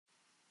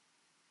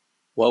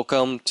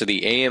Welcome to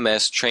the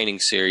AMS training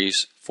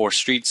series for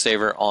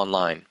StreetSaver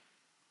Online.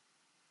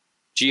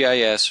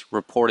 GIS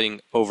Reporting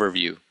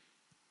Overview.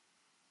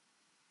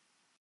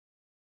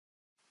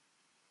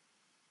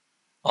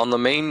 On the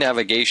main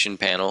navigation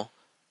panel,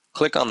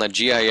 click on the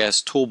GIS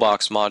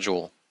Toolbox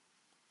module.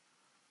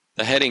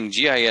 The heading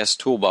GIS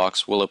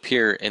Toolbox will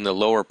appear in the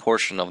lower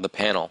portion of the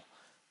panel,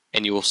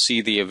 and you will see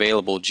the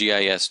available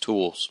GIS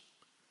tools.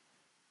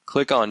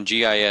 Click on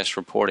GIS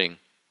Reporting.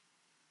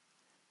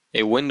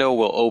 A window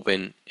will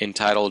open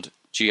entitled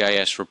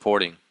GIS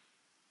Reporting.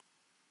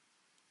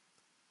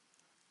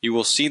 You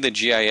will see the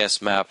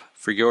GIS map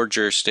for your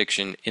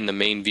jurisdiction in the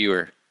main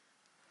viewer.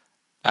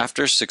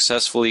 After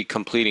successfully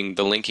completing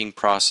the linking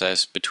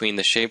process between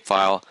the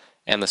shapefile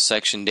and the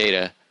section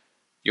data,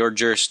 your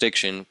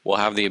jurisdiction will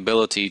have the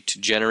ability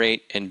to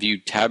generate and view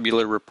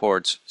tabular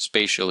reports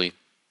spatially.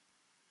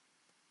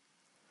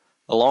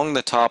 Along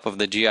the top of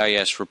the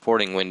GIS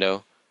reporting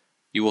window,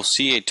 you will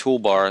see a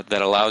toolbar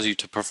that allows you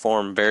to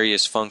perform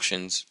various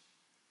functions.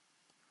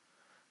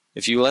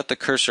 If you let the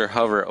cursor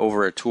hover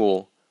over a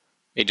tool,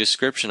 a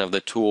description of the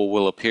tool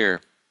will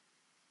appear.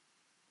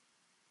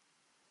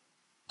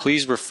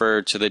 Please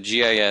refer to the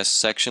GIS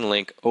section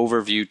link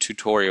overview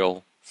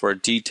tutorial for a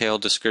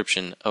detailed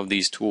description of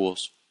these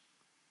tools.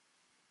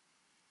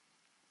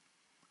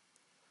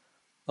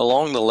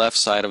 Along the left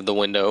side of the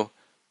window,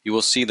 you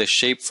will see the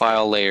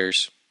shapefile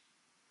layers.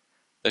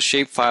 The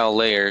shapefile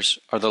layers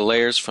are the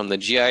layers from the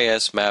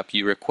GIS map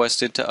you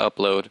requested to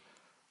upload,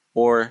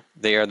 or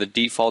they are the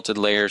defaulted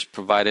layers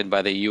provided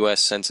by the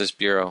U.S. Census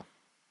Bureau.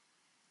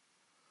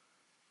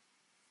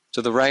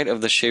 To the right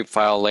of the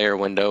shapefile layer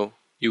window,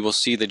 you will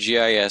see the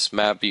GIS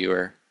map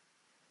viewer.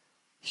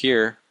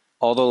 Here,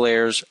 all the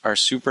layers are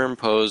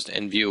superimposed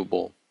and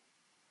viewable.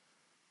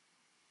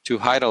 To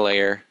hide a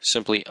layer,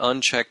 simply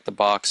uncheck the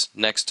box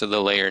next to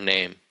the layer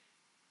name.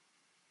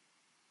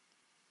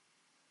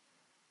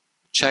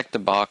 Check the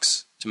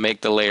box to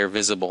make the layer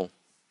visible.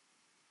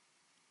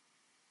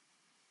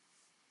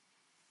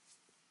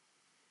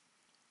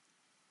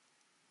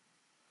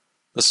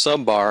 The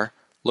subbar,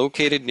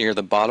 located near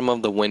the bottom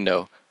of the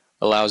window,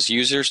 allows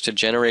users to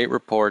generate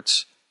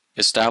reports,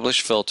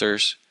 establish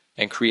filters,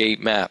 and create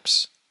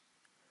maps.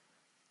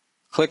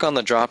 Click on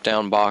the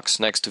drop-down box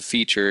next to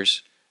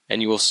Features,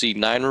 and you will see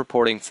 9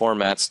 reporting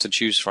formats to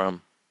choose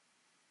from.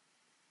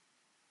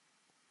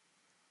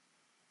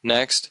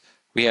 Next,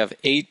 we have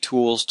 8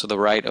 tools to the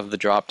right of the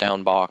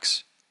drop-down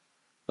box.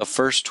 The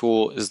first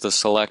tool is the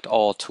Select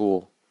All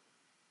tool.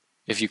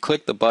 If you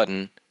click the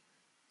button,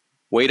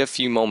 wait a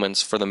few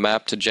moments for the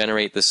map to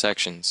generate the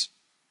sections.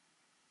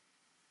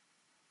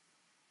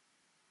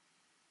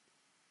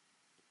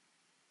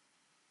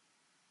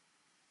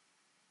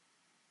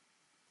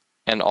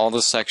 And all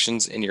the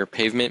sections in your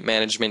pavement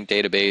management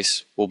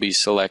database will be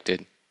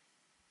selected.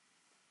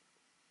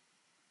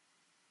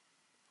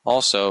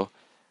 Also,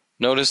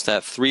 notice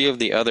that 3 of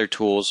the other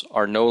tools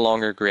are no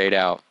longer grayed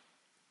out.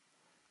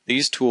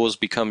 These tools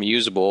become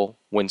usable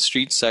when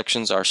street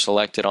sections are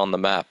selected on the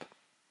map.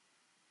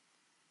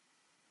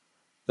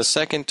 The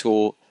second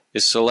tool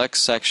is Select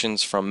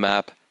Sections from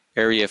Map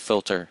Area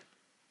Filter.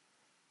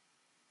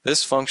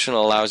 This function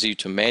allows you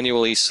to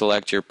manually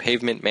select your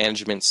pavement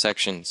management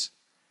sections.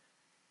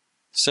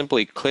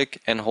 Simply click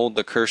and hold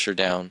the cursor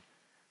down,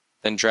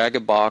 then drag a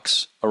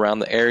box around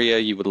the area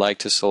you would like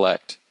to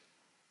select.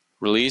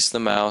 Release the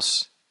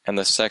mouse, and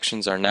the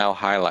sections are now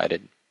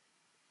highlighted.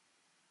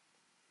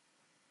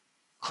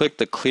 Click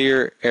the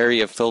Clear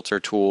Area Filter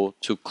tool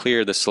to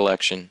clear the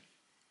selection.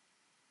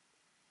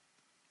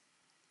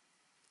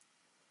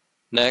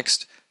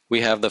 Next,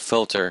 we have the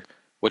filter,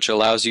 which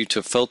allows you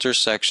to filter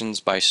sections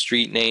by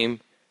street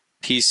name,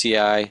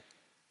 PCI,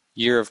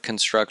 year of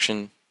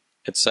construction,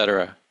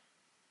 etc.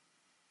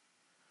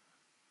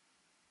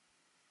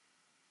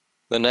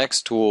 The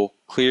next tool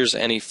clears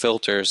any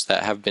filters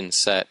that have been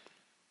set.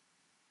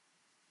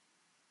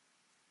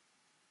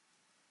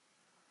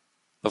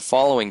 The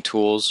following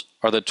tools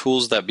are the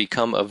tools that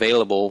become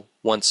available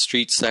once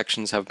street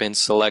sections have been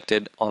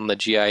selected on the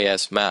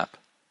GIS map.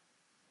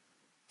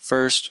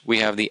 First, we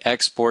have the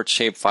Export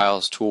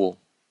Shapefiles tool.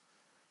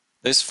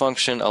 This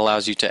function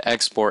allows you to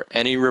export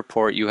any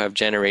report you have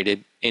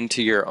generated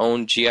into your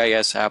own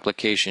GIS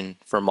application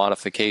for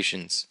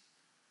modifications.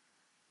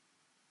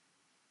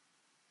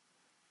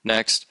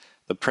 Next,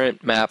 the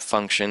Print Map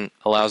function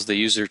allows the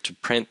user to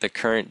print the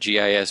current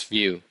GIS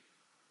view.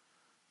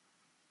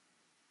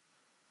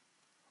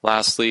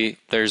 Lastly,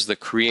 there's the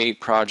Create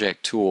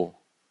Project tool,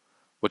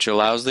 which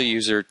allows the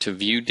user to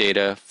view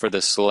data for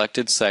the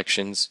selected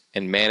sections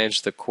and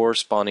manage the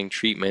corresponding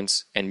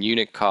treatments and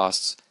unit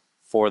costs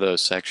for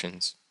those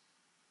sections.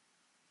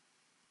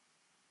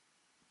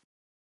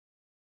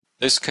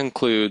 This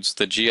concludes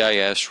the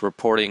GIS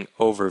reporting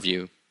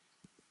overview.